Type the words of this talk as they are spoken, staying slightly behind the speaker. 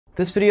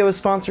This video is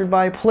sponsored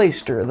by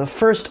Playster, the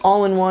first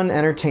all-in-one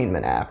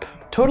entertainment app.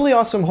 Totally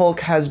Awesome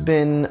Hulk has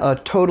been a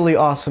totally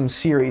awesome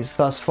series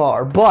thus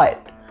far,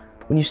 but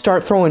when you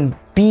start throwing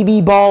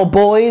BB ball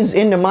boys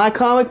into my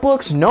comic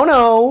books,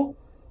 no.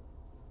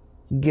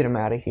 Get them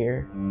out of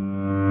here.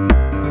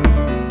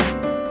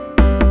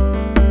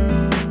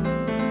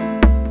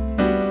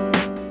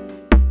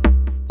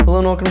 Hello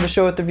and welcome to the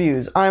show with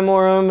reviews. I'm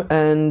Auram,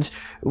 and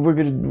we're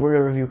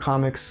gonna review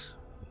comics.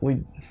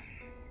 We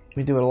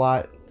do it a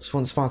lot. This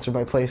one's sponsored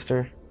by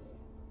Playster.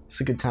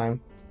 It's a good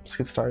time. Let's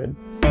get started.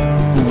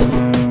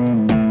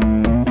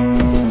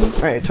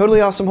 Alright,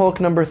 Totally Awesome Hulk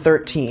number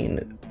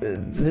 13.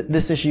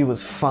 This issue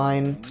was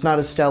fine. It's not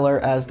as stellar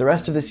as the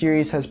rest of the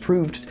series has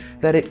proved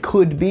that it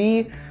could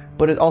be,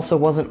 but it also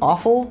wasn't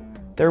awful.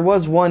 There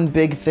was one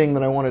big thing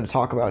that I wanted to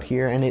talk about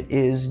here, and it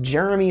is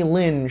Jeremy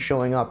Lin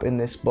showing up in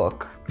this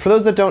book. For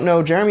those that don't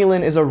know, Jeremy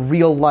Lin is a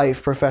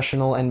real-life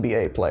professional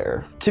NBA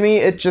player. To me,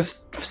 it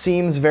just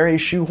seems very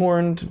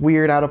shoehorned,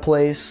 weird, out of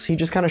place. He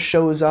just kind of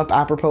shows up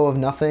apropos of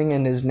nothing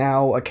and is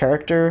now a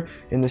character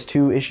in this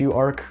 2-issue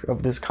arc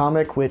of this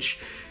comic, which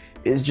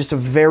is just a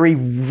very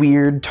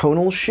weird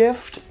tonal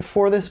shift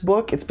for this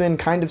book. It's been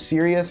kind of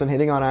serious and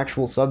hitting on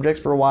actual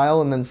subjects for a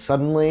while, and then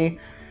suddenly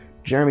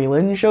Jeremy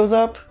Lin shows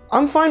up.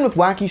 I'm fine with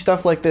wacky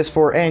stuff like this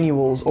for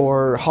annuals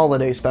or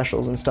holiday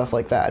specials and stuff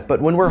like that, but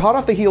when we're hot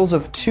off the heels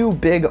of 2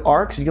 big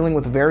arcs dealing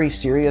with very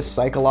serious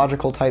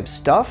psychological type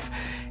stuff,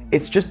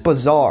 it's just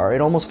bizarre.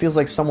 It almost feels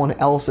like someone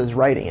else is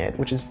writing it,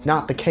 which is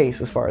not the case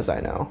as far as I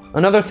know.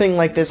 Another thing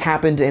like this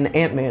happened in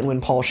Ant-Man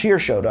when Paul Scheer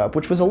showed up,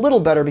 which was a little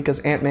better because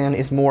Ant-Man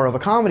is more of a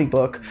comedy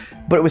book,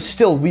 but it was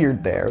still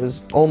weird there. It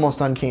was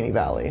almost Uncanny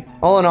Valley.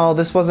 All in all,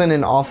 this wasn't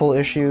an awful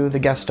issue. The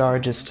guest star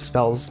just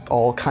spells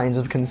all kinds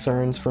of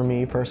concerns for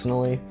me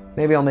personally.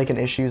 Maybe I'll make an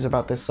issues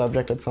about this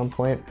subject at some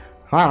point.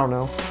 I don't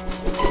know.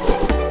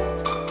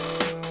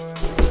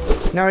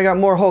 Now we got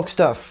more Hulk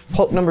stuff.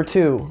 Hulk number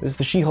 2 is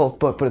the She-Hulk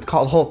book, but it's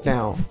called Hulk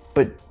now.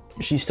 But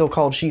she's still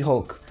called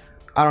She-Hulk.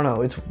 I don't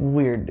know, it's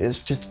weird. It's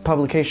just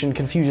publication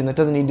confusion that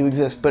doesn't need to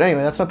exist. But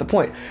anyway, that's not the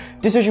point.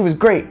 This issue was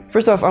great.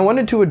 First off, I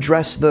wanted to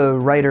address the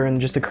writer and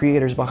just the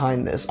creators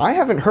behind this. I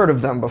haven't heard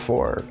of them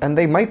before, and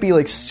they might be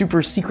like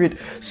super secret,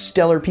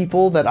 stellar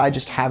people that I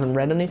just haven't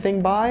read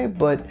anything by,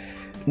 but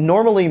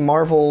normally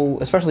Marvel,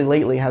 especially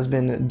lately, has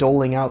been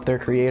doling out their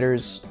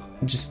creators,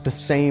 just the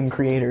same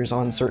creators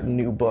on certain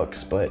new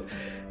books, but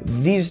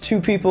these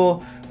 2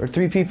 people, or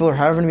 3 people, or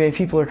however many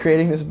people are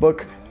creating this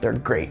book, they're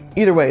great.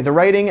 Either way, the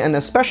writing and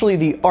especially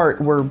the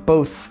art were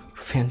both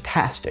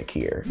fantastic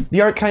here.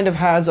 The art kind of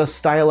has a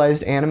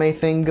stylized anime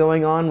thing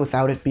going on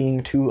without it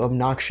being too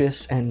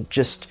obnoxious and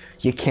just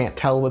you can't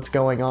tell what's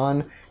going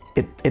on.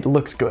 It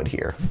looks good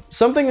here.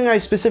 Something I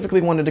specifically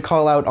wanted to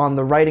call out on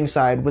the writing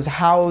side was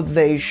how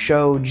they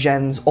show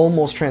Jen's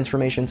almost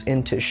transformations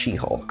into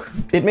She-Hulk.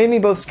 It made me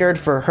both scared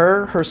for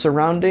her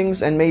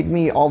surroundings, and made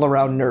me all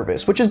around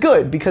nervous, which is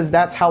good because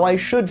that's how I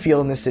should feel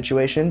in this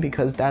situation,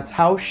 because that's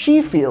how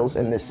she feels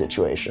in this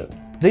situation.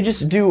 They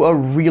just do a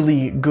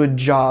really good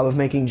job of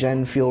making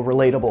Jen feel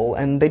relatable,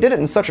 and they did it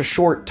in such a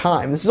short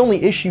time. This is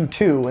only issue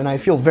 2, and I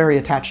feel very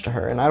attached to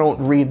her, and I don't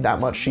read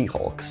that much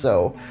She-Hulk,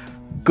 so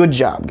good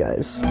job,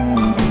 guys.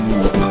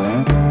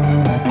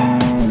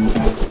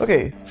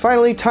 Okay,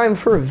 finally time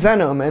for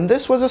Venom, and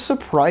this was a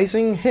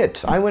surprising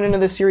hit. I went into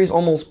this series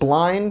almost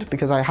blind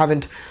because I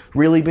haven't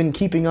really been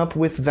keeping up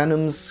with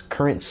Venom's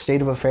current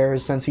state of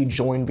affairs since he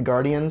joined the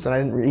Guardians, and I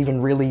didn't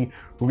even really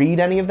read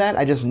any of that.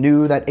 I just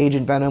knew that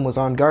Agent Venom was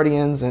on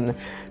Guardians, and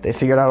they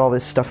figured out all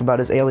this stuff about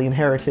his alien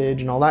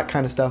heritage and all that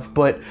kind of stuff,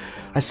 but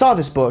I saw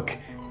this book,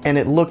 and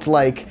it looked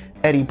like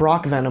Eddie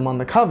Brock Venom on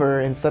the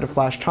cover instead of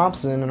Flash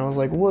Thompson, and I was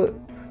like,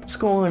 what's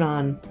going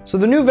on? So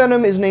the new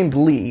Venom is named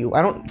Lee.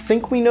 I don't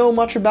think we know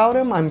much about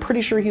him. I'm pretty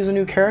sure he's a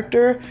new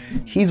character.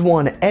 He's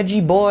one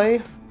edgy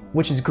boy,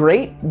 which is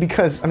great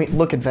because, I mean,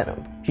 look at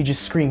Venom. He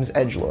just screams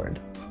edgelord.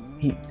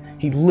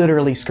 He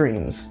literally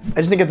screams. I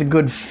just think it's a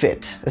good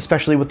fit,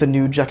 especially with the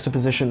new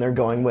juxtaposition they're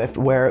going with,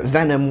 where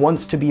Venom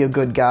wants to be a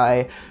good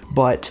guy,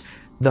 but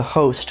the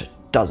host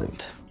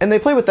doesn't. And they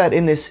play with that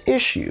in this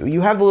issue. You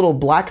have the little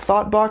black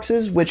thought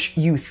boxes, which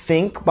you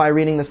think, by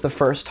reading this the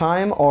first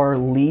time, are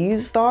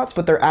Lee's thoughts,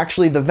 but they're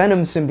actually the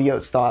Venom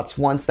symbiote's thoughts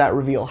once that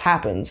reveal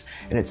happens,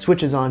 and it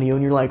switches on you,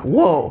 and you're like,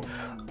 whoa,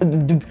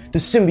 the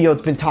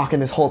symbiote's been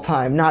talking this whole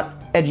time,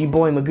 not edgy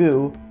boy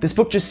Magoo. This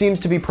book just seems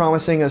to be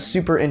promising a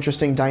super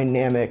interesting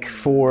dynamic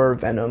for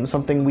Venom,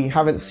 something we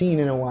haven't seen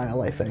in a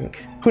while, I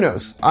think. Who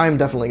knows? I'm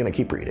definitely gonna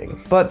keep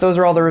reading. But those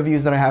are all the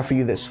reviews that I have for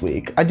you this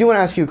week. I do want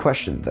to ask you a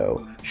question,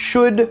 though.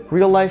 Should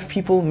real-life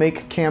people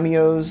make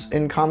cameos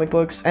in comic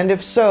books? And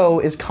if so,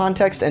 is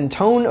context and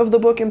tone of the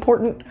book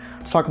important?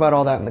 Let's talk about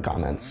all that in the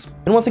comments.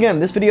 And once again,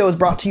 this video is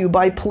brought to you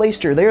by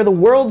Playster. They are the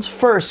world's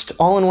first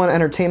all-in-one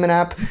entertainment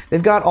app.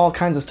 They've got all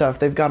kinds of stuff.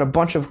 They've got a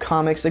bunch of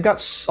comics. They've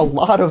got a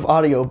lot of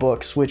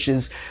audiobooks, which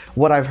is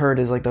what I've heard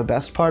is like the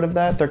best part of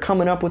that. They're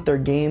coming up with their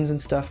games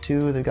and stuff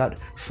too. They've got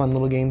fun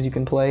little games you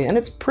can play, and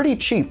it's pretty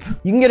cheap.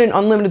 You can get an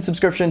unlimited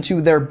subscription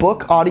to their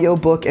book,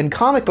 audiobook, and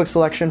comic book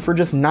selection for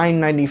just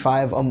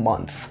 $9.95 a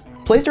month.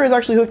 Playstore has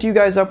actually hooked you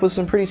guys up with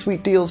some pretty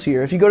sweet deals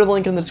here. If you go to the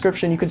link in the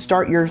description, you can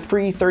start your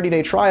free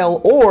 30-day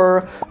trial,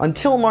 or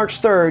until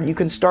March 3rd, you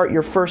can start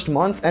your first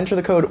month, enter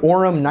the code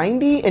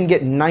Auram90, and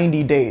get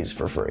 90 days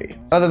for free.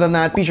 Other than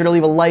that, be sure to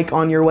leave a like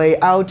on your way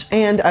out,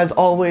 and as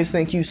always,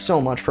 thank you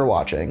so much for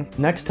watching.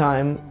 Next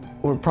time,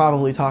 we're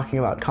probably talking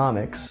about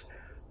comics.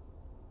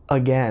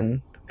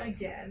 Again.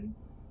 Again.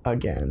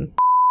 Again.